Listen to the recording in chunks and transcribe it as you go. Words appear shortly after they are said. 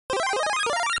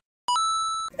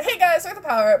Hey guys, we're the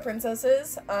Power Up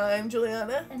Princesses. I'm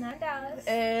Juliana. And I'm Dallas.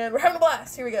 And we're having a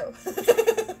blast. Here we go.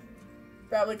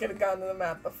 Probably could have gone to the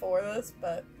map before this,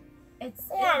 but It's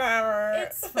whatever.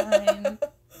 It's fine.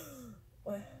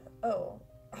 Oh,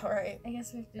 alright. I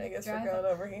guess we have to I guess drive we're going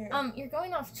over here. You're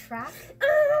going off track?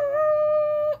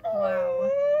 Wow.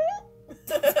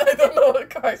 I don't know what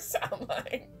cars sound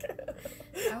like.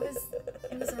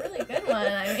 It was a really good one.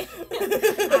 I mean,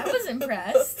 I was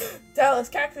impressed. Dallas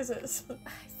cactuses. I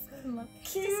fucking love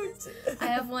Cute. I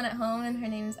have one at home, and her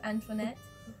name is Antoinette.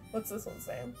 What's this one's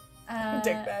name?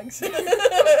 Dick bags. Here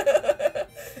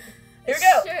we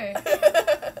go. Sure.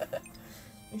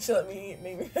 You should let me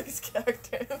name your next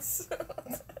cactus.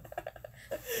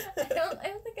 I don't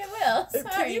think I will. Sorry.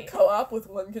 Can you co-op with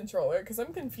one controller? Because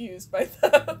I'm confused by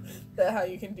that how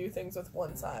you can do things with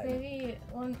one side. Maybe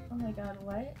one. Oh my god,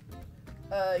 what?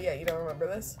 Yeah, you don't remember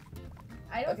this?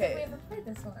 I don't think we ever played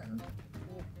this one.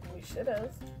 We should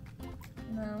have.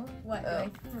 No. What? Did I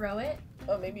throw it?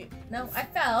 Oh, maybe. No, I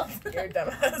fell. You're a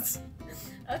dumbass.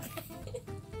 Okay.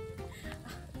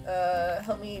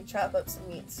 Help me chop up some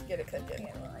meats. Get it cooking.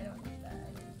 Okay, well, I don't need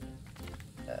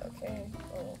that. Okay.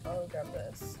 Oh, I'll grab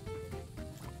this.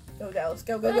 Go, Dallas.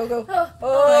 Go, go, go, go.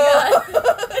 Oh my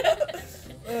god.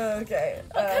 Okay.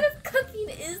 What kind of cooking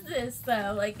is this,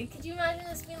 though? Like, could you imagine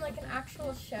this being like an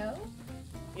actual show?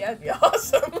 Yeah, it'd be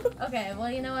awesome. Okay, well,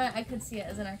 you know what? I could see it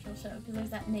as an actual show, because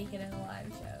there's that Naked and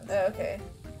Alive show. Okay.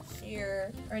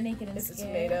 Here. Or Naked and Is it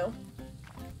Scared. tomato?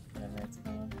 Whatever it's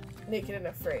called. Naked and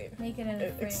Afraid. Naked and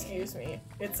Afraid. Excuse me.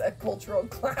 It's a cultural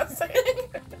classic.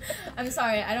 I'm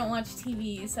sorry, I don't watch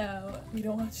TV, so... You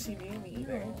don't watch TV? Me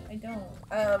either. No, I don't.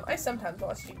 I sometimes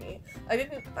watch TV. I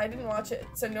didn't watch it.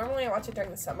 So normally I watch it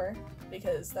during the summer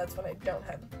because that's when I don't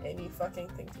have any fucking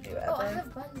thing to do ever. Oh, I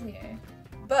have buns here.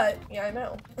 But yeah, I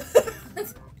know.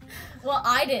 Well,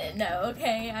 I didn't know,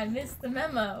 okay? I missed the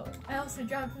memo. I also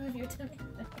dropped one of your tomatoes.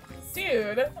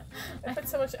 Dude, I put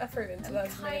so much effort into I'm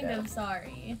that kind tomato. of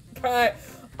sorry.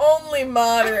 Only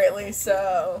moderately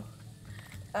so.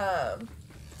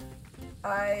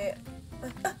 I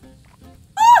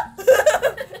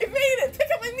you made it! Pick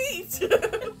up my meat!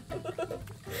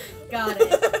 Got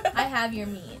it. I have your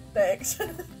meat. Thanks.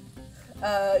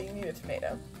 You need a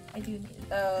tomato. I do need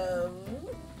it.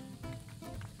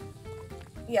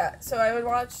 Yeah, so I would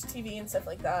watch TV and stuff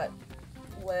like that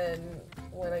when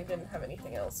I didn't have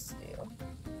anything else to do.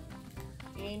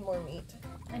 Do you need more meat?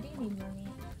 I do need more meat.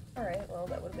 Alright, well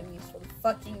that would have been useful to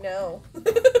fucking know.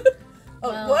 Oh,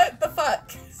 Well, what the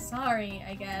fuck? Sorry,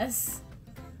 I guess.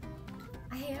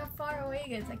 How far away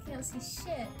it is? I can't see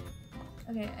shit.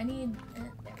 Okay, I need...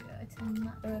 there we go. A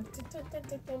tomato. I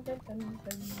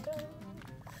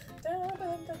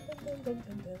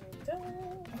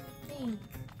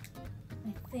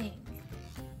think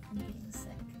I'm getting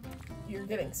sick. You're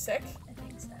getting sick? I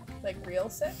think so. Like real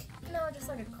sick? No, just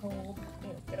like a cold.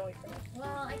 Ew, get away from me.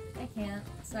 Well, I can't,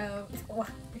 so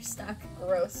you're stuck.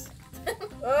 Gross.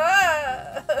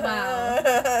 Wow.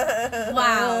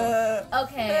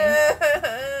 Okay.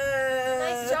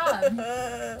 Nice job.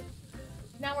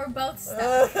 Now we're both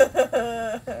stuck.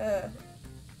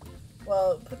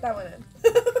 Well, put that one in.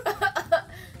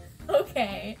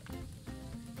 Okay.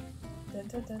 Dun,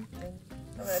 dun, dun, dun.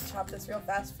 I'm gonna chop this real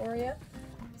fast for you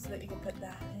so that you can put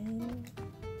that in.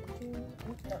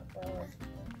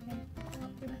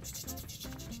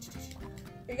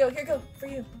 Here you go, for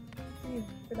you.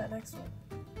 For that next one.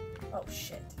 Oh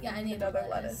shit. Yeah, I need another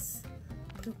lettuce.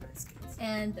 Poop biscuits.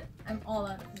 And I'm all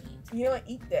out of meat. You know what?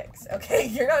 Eat dicks, okay?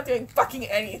 You're not doing fucking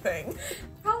anything.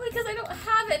 Probably because I don't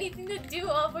have anything to do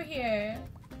over here.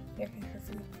 Here,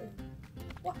 food.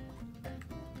 What?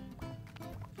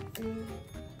 Food.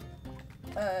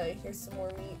 Here's some more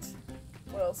meat.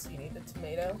 What else do you need? A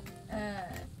tomato?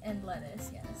 And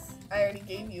lettuce, yes. I already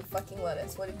gave you fucking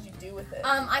lettuce. What did you do with it?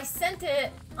 I sent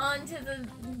it onto the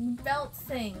belt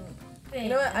thing. You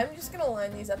know what? I'm just gonna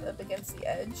line these up against the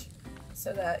edge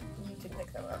so that you can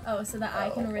pick them up. Oh, so that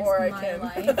I can risk or my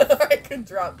life. Or I can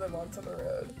drop them onto the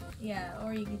road. Yeah,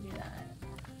 or you can do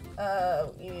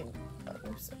that. You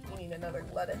need another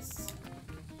lettuce.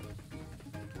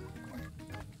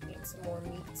 You need some more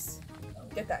meats.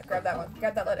 Get that. Grab that one.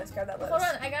 Grab that lettuce. Grab that lettuce.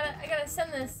 Hold on, I gotta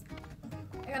send this.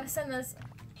 Okay.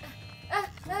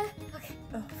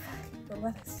 Oh fuck, the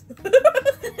lettuce.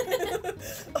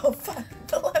 Oh fuck,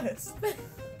 the lettuce.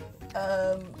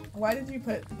 Why did you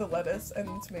put the lettuce and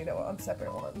the tomato on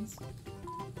separate ones?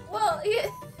 Well, yeah.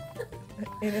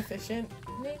 Inefficient.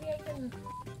 Maybe I can.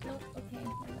 No, okay,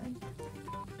 never mind.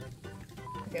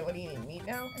 Okay, what do you need? Meat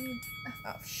now? I mean,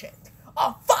 Oh shit.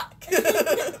 Oh fuck!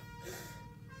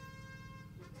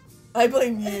 I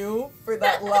blame you for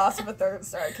that loss of a 3rd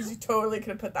star, because you totally could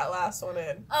have put that last one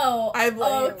in. Oh, I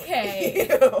blame okay.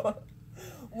 you.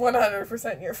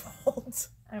 100% your fault.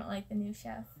 I don't like the new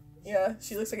chef. Yeah,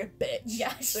 she looks like a bitch.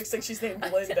 Yeah. She looks like she's named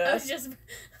Linda. I was just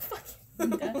fucking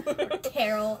Linda. Or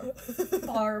Carol.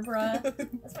 Barbara.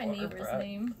 That's my neighbor's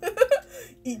name.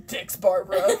 Eat dicks,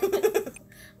 Barbara.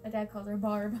 My dad calls her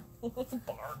Barb.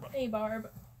 Barb. Hey, Barb.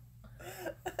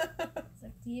 He's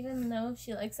like, do you even know if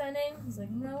she likes that name? He's like,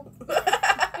 nope.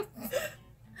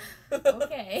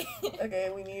 Okay. Okay,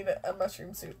 we need a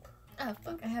mushroom soup. Oh,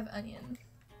 fuck, I have onion.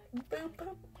 Boop,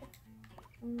 boop.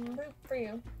 Boop for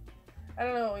you. I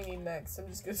don't know what we need next. I'm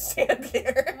just gonna stand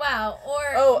here. Wow,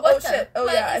 or oh shit. Oh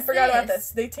yeah, I forgot about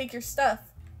this. They take your stuff.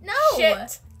 No!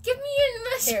 Shit. Give me a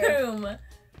mushroom! Here.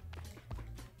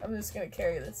 I'm just gonna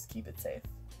carry this. Keep it safe.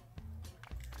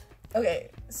 Okay,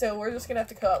 so we're just gonna have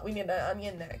to cut out. We need an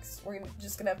onion next. We're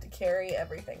just gonna have to carry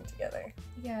everything together.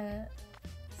 Yeah.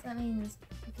 So that means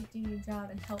you could do your job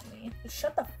and help me.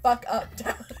 Shut the fuck up,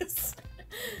 Dallas.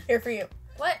 Here for you.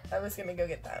 What? I was gonna go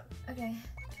get that. Okay.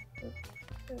 Boop,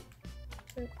 boop,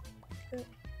 boop, boop,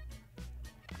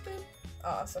 boop.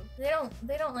 Awesome. They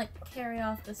don't like carry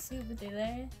off the soup, do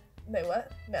they? They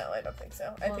what? No, I don't think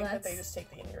so. I Well, think that they just take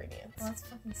the ingredients. Well, that's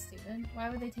fucking stupid. Why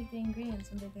would they take the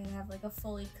ingredients when they could have like a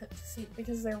fully cooked soup?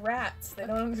 Because they're rats. They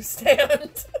don't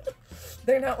understand.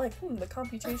 They're not like, the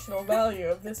computational value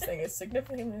of this thing is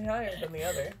significantly higher than the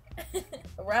other.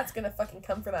 A rat's gonna fucking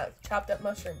come for that chopped up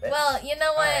mushroom bitch. Well, you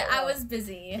know what? Alright, well, I was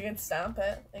busy. You can stomp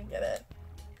it and get it.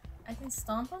 I can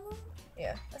stomp on them?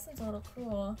 Yeah. That seems a little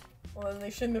cruel. Well, then they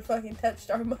shouldn't have fucking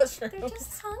touched our mushrooms. They're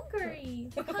just hungry.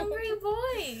 Hungry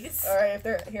boys. Alright, if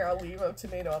they're here, I'll leave a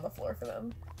tomato on the floor for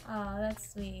them. Oh,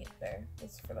 that's sweet. There,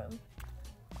 that's for them.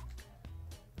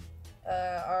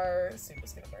 Our soup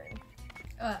is gonna burn.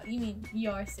 Oh, you mean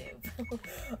your soup.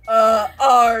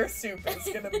 Our soup is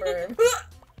gonna burn.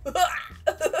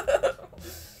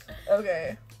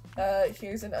 Okay.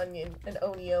 Here's an onion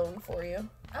for you.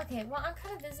 Okay, well, I'm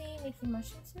kind of busy making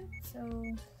mushroom soup, so...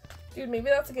 Dude, maybe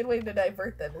that's a good way to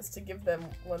divert them, is to give them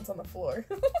ones on the floor.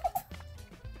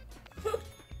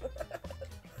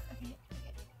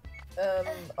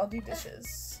 Okay. I'll do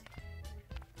dishes.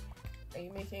 Are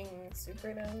you making soup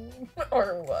right now?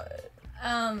 Or what?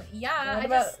 Yeah, What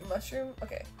about mushroom?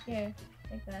 Okay. Here,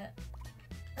 like that.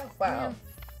 Oh, wow.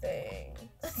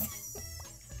 Thanks.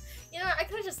 You know what? I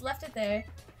could have just left it there.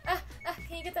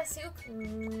 Can you get that soup?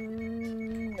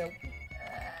 Nope.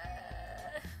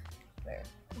 There.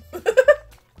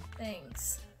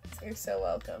 Thanks. You're so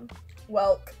welcome.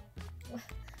 Welk.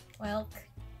 Welk.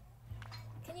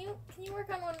 Can you work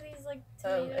on one of these like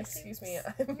tomato excuse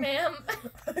soups? me, Ma'am.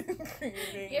 I'm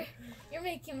creating. You're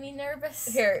making me nervous.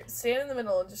 Here, stand in the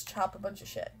middle and just chop a bunch of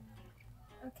shit.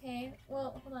 Okay.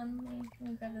 Well, hold on. Let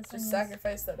me grab this. Just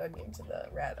sacrifice that onion to the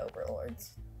rat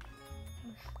overlords.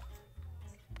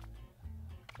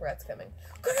 Rat's coming.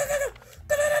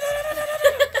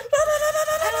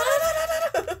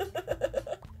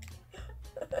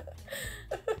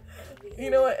 You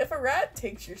know what? If a rat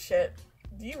takes your shit,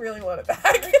 do you really want it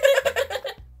back?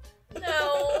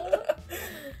 No.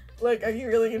 Like, are you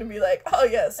really gonna be like, oh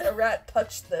yes, a rat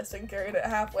touched this and carried it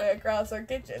halfway across our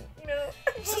kitchen? You know,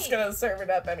 I'm just gonna serve it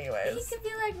up anyways. He could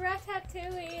be like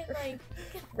Ratatouille and like...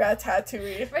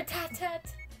 Ratatouille.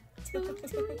 Ratatat.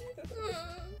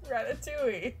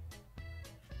 Ratatouille.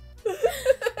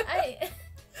 I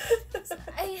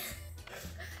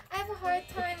have a hard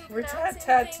time pronouncing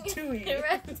Ratatouille.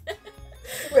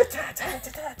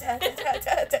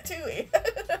 Ratatouille.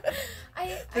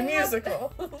 The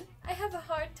musical. I have a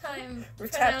hard time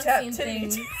Rat-tat-tat pronouncing titty.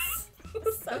 things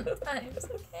sometimes,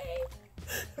 okay?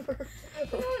 You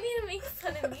don't need to make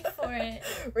fun of me for it.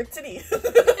 Ritty.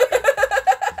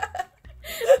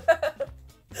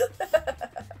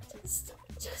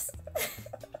 Just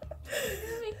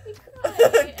make me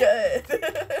cry. Good.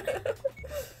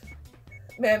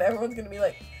 Man, everyone's gonna be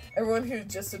like, everyone who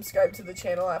just subscribed to the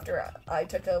channel after I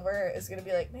took over is gonna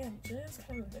be like, man, Jenna's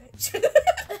kind of a bitch.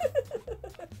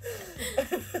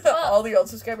 Well, all the old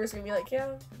subscribers are gonna be like,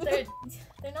 yeah. They're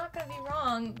not gonna be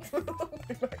wrong.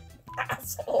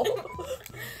 Asshole.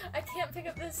 I can't pick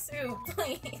up this soup,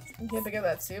 please. You can't pick up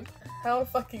that soup? How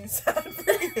fucking sad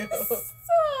for you.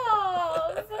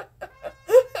 Stop.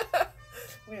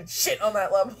 We did shit on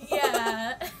that level.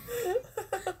 Yeah.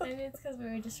 Maybe it's because we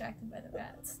were distracted by the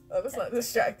rats. I was not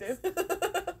distracted.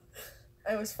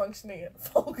 I was functioning at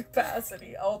full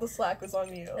capacity. All the slack was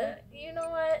on you. You know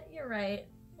what? You're right.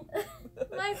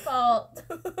 My fault.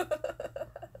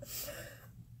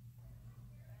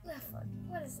 Ah, fuck.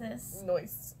 What is this?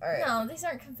 Noise. Alright. No, these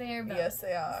aren't conveyor belts. Yes,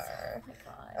 they are. Oh my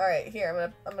god. Alright,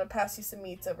 here, I'm gonna pass you some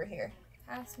meats over here.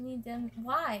 Pass me them.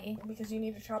 Why? Because you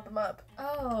need to chop them up.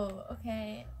 Oh,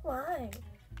 okay. Why?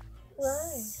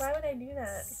 Why? Why would I do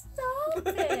that? Stop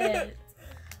it.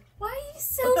 Why are you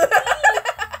so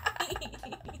mean?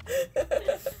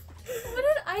 What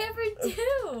did I ever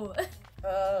do?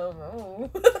 Oh.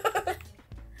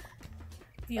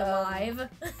 Be alive.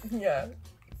 Yeah.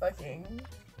 Fucking.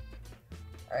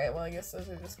 Alright, well, I guess those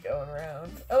are just going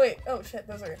around. Oh, wait. Oh, shit.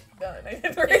 Those are done. I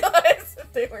didn't realize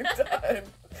that they were done.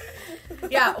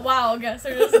 Yeah, wow. Guess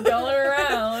they're just going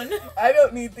around. I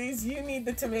don't need these. You need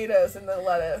the tomatoes and the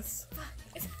lettuce.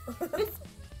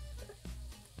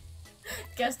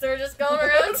 Guess they're just going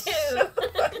around too. Shut the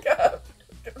fuck up.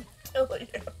 I'm gonna kill you.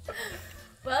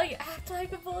 Well, you act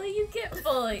like a bully, you get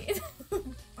bullied.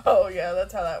 Oh, yeah.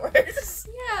 That's how that works.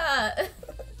 Yeah.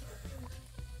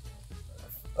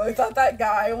 I thought that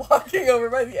guy walking over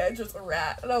by the edge was a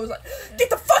rat, and I was like, get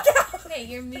the fuck out! Hey,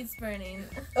 your meat's burning.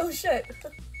 Oh shit.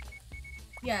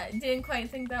 Yeah, didn't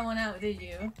quite think that one out, did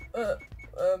you?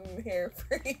 Here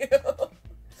for you.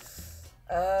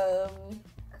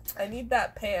 I need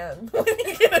that pan when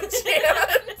you get a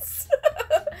chance.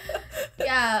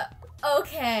 Yeah,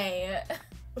 okay.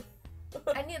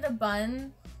 I need a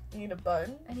bun. You need a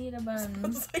bun? I need a bun.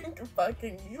 Sounds like a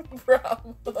fucking you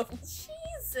problem.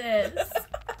 Jesus.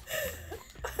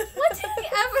 What did I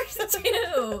ever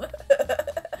do?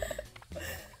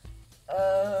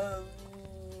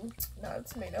 Not a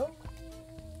tomato.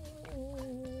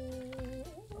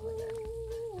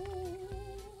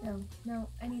 No,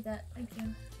 I need that. Thank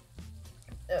you.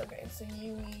 Okay, so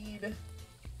you need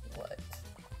what?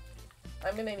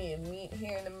 I'm gonna need meat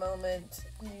here in a moment.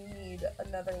 You need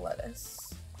another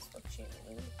lettuce. That's what you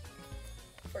need.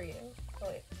 For you. Oh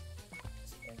wait.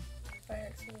 Fire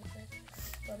extinguisher.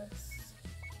 Lettuce.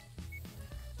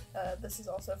 This is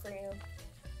also for you.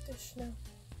 Dish no.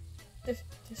 Dish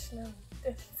no.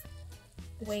 Dish.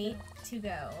 Wait to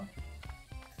go.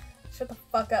 Shut the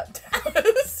fuck up,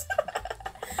 Dallas.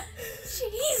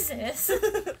 Jesus.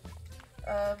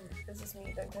 Is this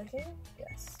meat done cooking?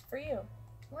 Yes. For you.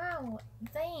 Wow,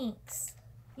 thanks.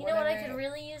 You know what I could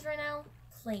really use right now?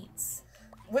 Plates.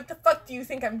 What the fuck do you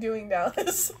think I'm doing,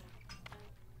 Dallas?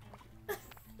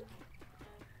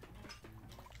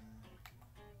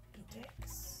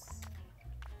 Dicks.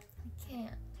 I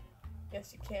can't.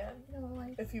 Yes, you can. I don't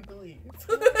like. If you believe.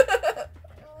 I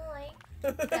don't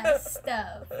like that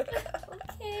stuff.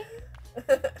 Okay.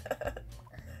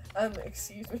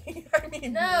 Excuse me. I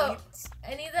need No. meat.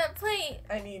 I need that plate.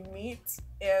 I need meat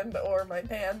and or my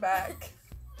pan back.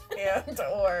 And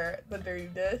or the dirty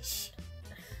dish.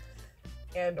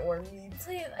 And or meat.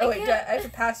 Please, Oh wait, can't. I have to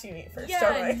pass you meat first, Yeah.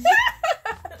 don't I?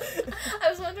 I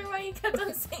was wondering why you kept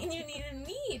on saying you needed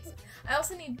meat. I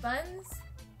also need buns.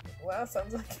 Wow,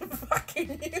 sounds like a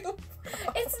fucking you.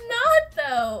 It's not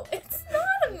though. It's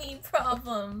not a meat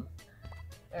problem.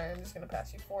 Alright, I'm just gonna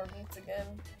pass you 4 meats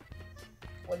again.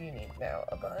 What do you need now?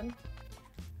 A bun?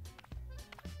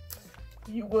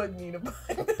 You would need a bun.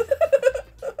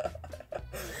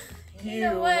 You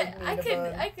know what? would need I a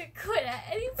could bun. quit at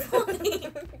any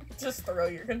point. Just throw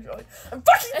your controller. I'm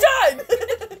fucking done!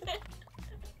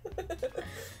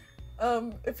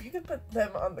 If you could put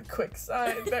them on the quick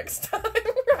side next time,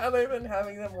 rather than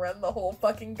having them run the whole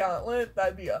fucking gauntlet,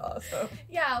 that'd be awesome.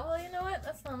 Yeah, well, you know what?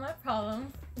 That's not my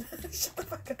problem. Shut the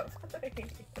fuck up.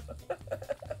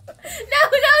 No,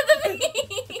 not the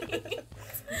meat!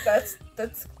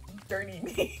 That's dirty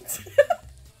meat.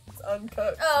 It's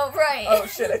uncooked. Oh, right. Oh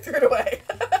shit, I threw it away.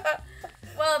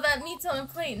 Well, that meat's on a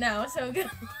plate now, so good.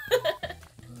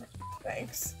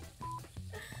 Thanks.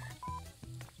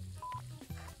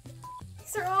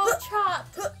 These are all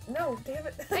chopped. No, damn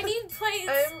it. I need plates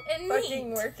I'm and fucking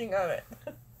meat. working on it.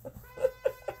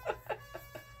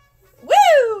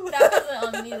 Woo! That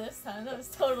wasn't on me this time. That was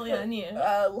totally on you.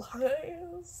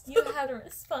 Lies. You had a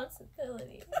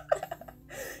responsibility.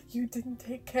 You didn't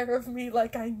take care of me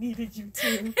like I needed you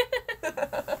to.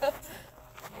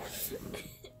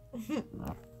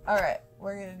 Alright,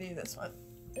 we're gonna do this one.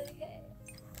 Okay.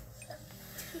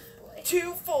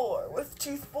 Tooth boy. 2-4 with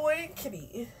Tooth Boy and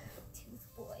Kitty. Tooth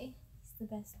boy. He's the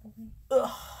best boy.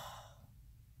 Ugh.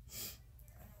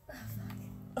 Oh, fuck.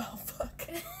 Oh fuck.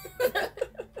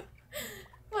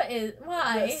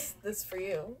 Why? This for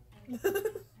you.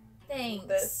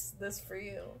 Thanks. This for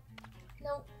you.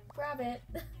 Nope. Grab it.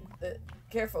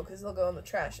 Careful, because they'll go in the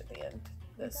trash at the end.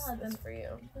 This God, for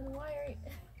you. Then why are you...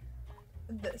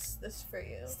 This for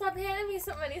you. Stop handing me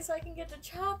so many so I can get to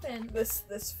chopping. This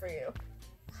for you.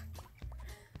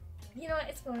 You know what?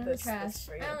 It's going in the trash.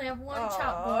 for you. I only have one Aw.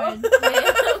 chopboard.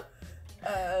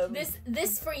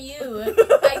 This for you.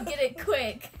 I get it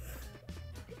quick.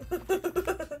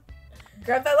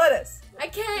 Grab that lettuce. I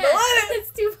can't. The lettuce.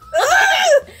 It's too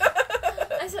hard.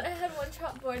 I said I had one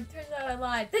chopboard. Turns out I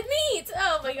lied. The meat.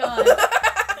 Oh my god.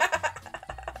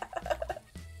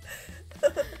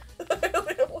 I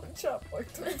only have one chopboard.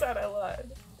 Turns out I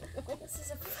lied. This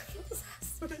is a fucking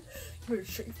disaster. You better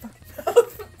shut your fucking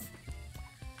mouth.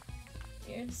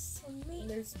 Here's some meat.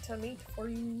 There's a meat for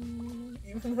you,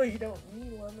 even though you don't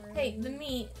need one. Right? Hey, the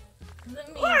meat. The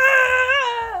meat.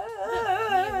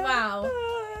 Wow.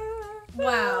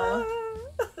 Wow.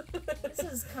 This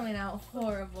is coming out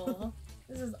horrible.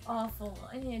 This is awful.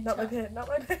 I need Not my pen. Not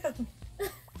my pen.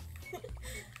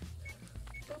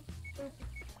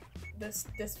 This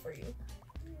for you.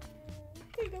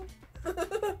 There you go. Oh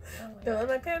my Don't God. let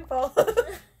my pen fall.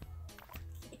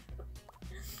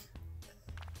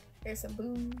 Here's some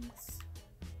booze.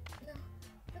 No,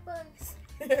 the buns.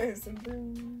 Here's some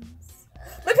booze.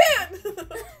 My pen!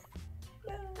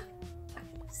 No. Are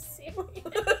you serious?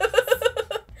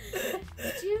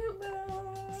 Did you?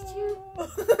 No. Did you?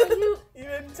 Are you? You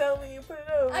didn't tell me you put it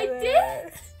over I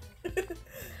there. Did?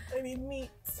 I need meat.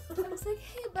 I was like,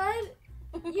 hey,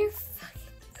 bud, you're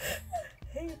fucking.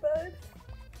 Hey, bud.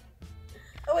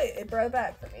 Oh wait, it brought it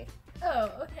back for me. Oh,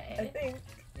 okay. I think.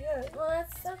 Yeah. Well,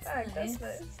 that's Back. nice. That's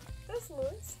nice. That's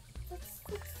nice.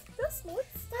 That's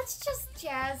nice. That's just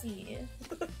jazzy.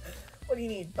 What do you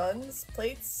need? Buns?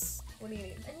 Plates? What do you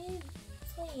need? I need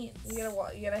plates.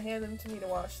 You gotta hand them to me to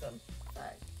wash them.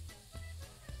 Fuck.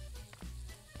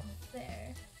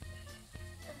 There.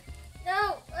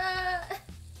 No!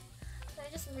 Can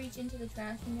I just reach into the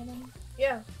trash and get them?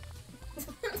 Yeah.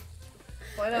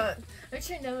 Why not? I'm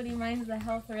sure nobody minds the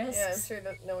health risks. Yeah, I'm sure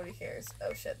that nobody cares.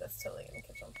 Oh shit, that's totally gonna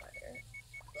catch on fire.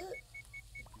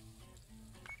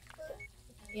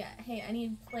 Yeah, hey, I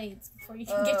need plates before you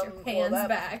can get your pans that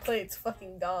back. plate's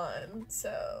fucking gone,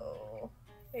 so...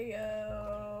 Here you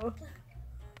go.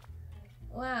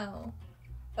 Wow.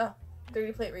 Oh,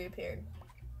 dirty plate reappeared.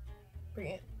 Bring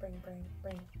it. Bring.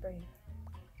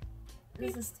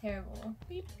 This is terrible.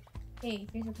 Beep. Hey,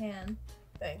 here's your pan.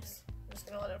 Thanks. I'm just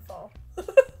gonna let it fall.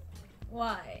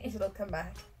 Why? Because it'll come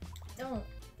back. Don't.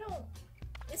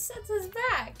 It sets us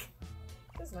back.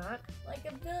 It does not. Like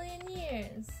a billion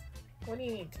years. What do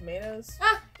you need? Tomatoes?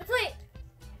 Ah! The plate!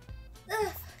 Ugh,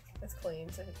 fuck. It's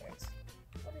clean, so who cares?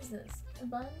 What is this? A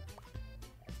bun?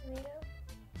 A tomato?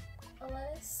 A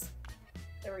lettuce?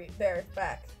 There,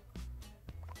 back.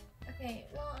 Okay,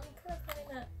 well, I'm kind of putting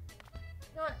that.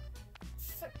 Not.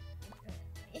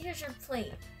 Here's your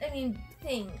plate. I mean,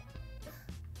 thing.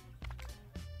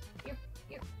 You're.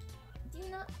 Do you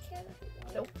not care that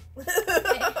people? Nope.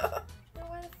 Okay. Then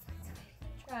why the fuck did I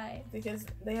even try? Because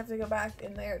they have to go back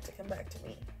in there to come back to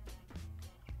me.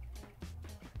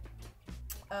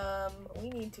 We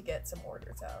need to get some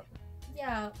orders out.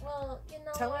 Yeah, well, you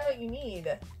know. Tell me what you need.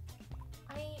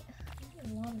 I need a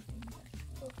lot of things.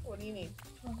 What do you need?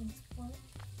 What?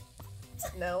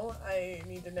 No, I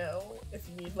need to know if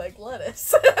you need, like,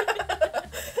 lettuce.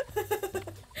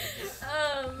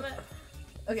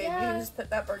 Okay, Yeah. you can just put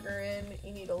that burger in.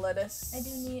 You need a lettuce. I do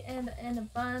need and a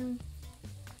bun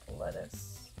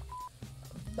Lettuce.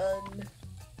 Bun.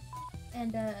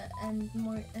 and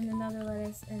another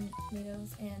lettuce and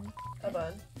tomatoes A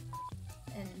bun.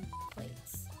 and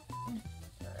plates.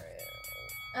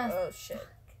 Alright. Oh, shit.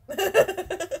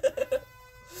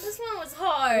 This one was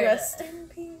hard. Rest in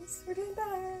peace. We're doing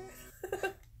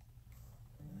better.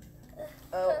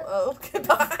 Oh,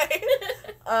 goodbye.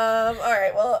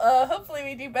 Alright, well, hopefully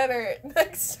we do better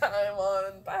next time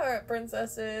on Pirate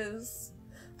Princesses.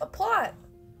 A plot.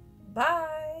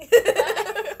 Bye.